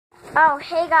Oh,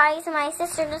 hey guys, my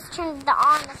sister just turned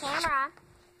on the camera.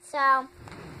 So,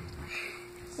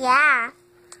 yeah.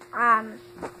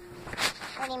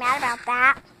 Pretty mad about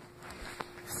that.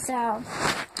 So,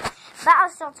 but I'll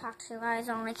still talk to you guys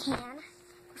when I can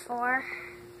before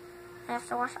I have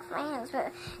to wash off my hands.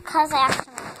 But because I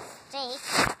actually made a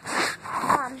mistake,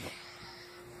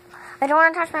 I don't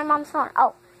want to touch my mom's phone.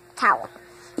 Oh, towel.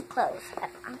 Clothes.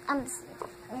 I'm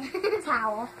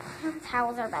towel.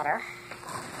 Towels are better.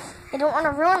 I don't want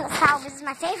to ruin this towel. This is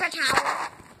my favorite towel.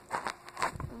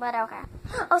 But okay.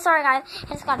 Oh, sorry guys.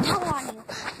 I just got a towel on you.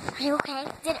 Are you okay?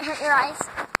 Did it hurt your eyes?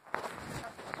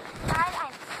 Guys,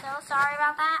 I'm so sorry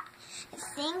about that. I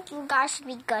think you guys should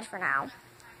be good for now.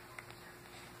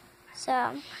 So,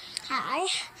 hi.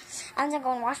 I'm going to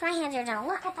go and wash my hands. You're going to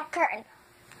look at that curtain.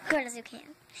 Good as you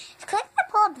can. Just click the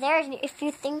pull up there if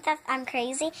you think that I'm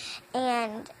crazy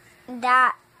and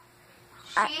that...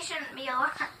 She shouldn't be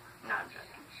looking. No, I'm joking.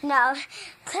 No.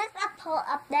 Click the pull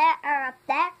up there or up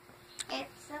there.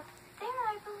 It's up there,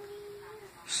 I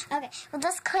believe. Okay. Well,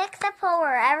 just click the pull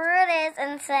wherever it is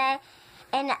and say,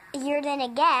 and you're going to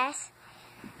guess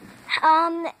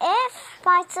if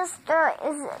my sister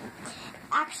is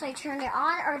actually turned it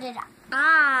on or did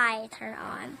I turn it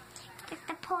on. Click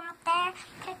the pull up there.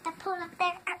 Click the pull up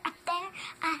there or up there.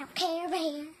 I don't care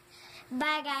where.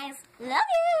 Bye, guys. Love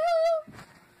you.